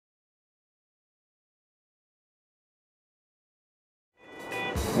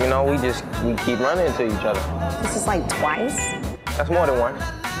You know, we keep running into each other. This is like twice? That's more than one.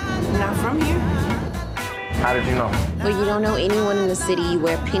 You're not from here? How did you know? Well, you don't know anyone in the city. You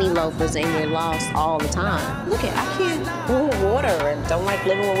wear penny loafers and you're lost all the time. Look I can't rule water and don't like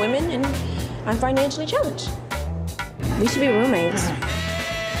living with women, and I'm financially challenged. We should be roommates.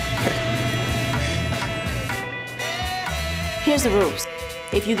 Here's the rules.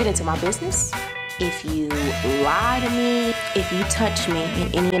 If you get into my business, if you lie to me, if you touch me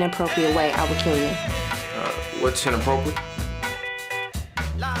in any inappropriate way, I will kill you. What's inappropriate?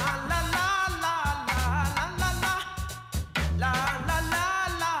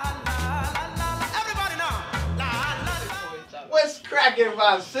 What's cracking,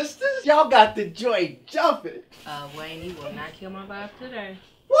 my sisters? Y'all got the joint jumping. Wayne, you will not kill my vibe today.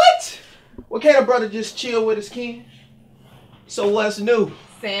 What? Well, can't a brother just chill with his kin? So what's new?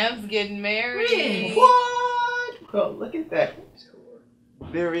 Sam's getting married. What? Well, look at that.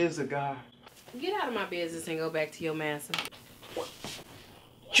 There is a God. Get out of my business and go back to your master.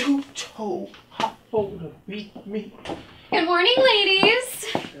 You told Hoppo to beat me. Good morning, ladies.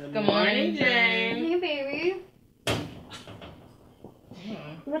 Good morning, Jane. Hey, baby.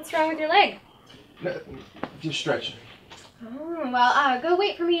 What's wrong with your leg? Just stretching. Oh, well, go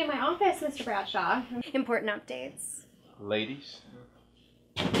wait for me in my office, Mr. Bradshaw. Important updates. Ladies.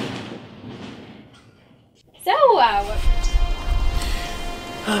 So,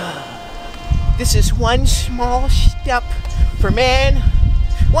 This is one small step for man,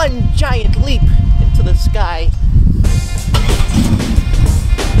 one giant leap into the sky.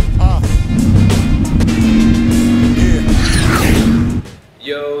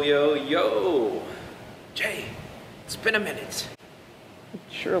 Yo, yo, yo. Jay, it's been a minute. It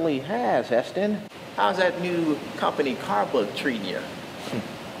surely has, Eston. How's that new company car book treating you?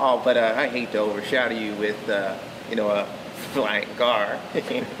 Oh, but I hate to overshadow you with, a flying car.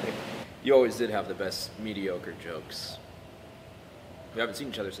 You always did have the best mediocre jokes. We haven't seen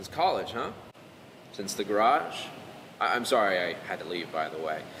each other since college, huh? Since the garage? I'm sorry I had to leave, by the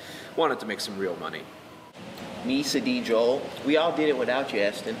way. Wanted to make some real money. Me, Sadi, Joel, we all did it without you,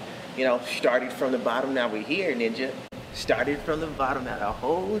 Eston. You know, started from the bottom, now we're here, Ninja. Started from the bottom, now the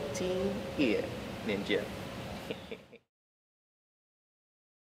whole team here, Ninja.